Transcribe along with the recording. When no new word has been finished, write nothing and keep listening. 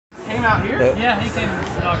came out here? Yeah, he came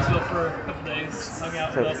to Knoxville for a couple days, hung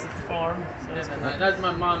out with us at the farm. So That's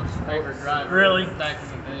my mom's favorite driver. Really? Back in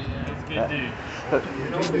the day, yeah. He's a good dude.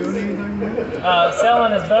 Did you do anything with it?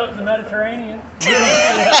 Selling his boat in the Mediterranean.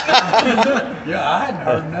 Yeah, I hadn't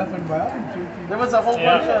heard nothing about him. There was a whole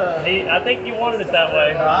bunch of I think he wanted it that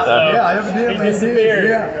way. Yeah, evidently he disappeared.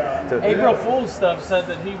 Yeah. April Fool's stuff said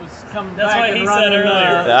that he was coming That's back what and he running, said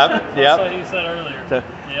earlier. That's what he said earlier.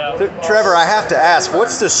 Yeah. Trevor, I have to ask,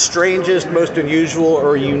 what's the strangest, most unusual,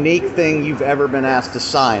 or unique thing you've ever been asked to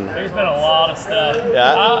sign? There's been a lot of stuff.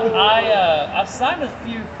 Yeah. I've signed a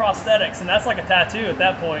few prosthetics, and that's like a tattoo at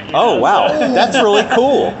that point. You Oh, know? wow. So, That's really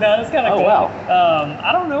cool. no, it's kind of cool. Wow.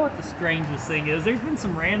 I don't know what the strangest thing is. There's been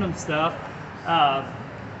some random stuff.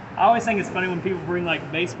 I always think it's funny when people bring like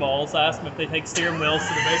baseballs. I ask them if they take steering wheels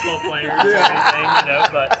to the baseball players or anything, you know.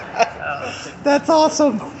 But That's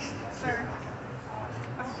awesome. cool.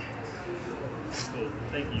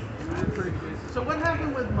 Thank you. So what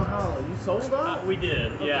happened with Mahala? You sold off? We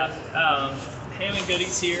did, yeah. Ham and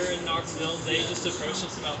Goodies here in Knoxville, they just approached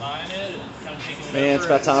us about buying it and kind of taking it Man, it's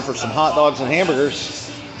over. about time for some hot dogs and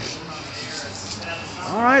hamburgers.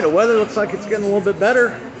 All right, the weather looks like it's getting a little bit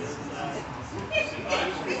better.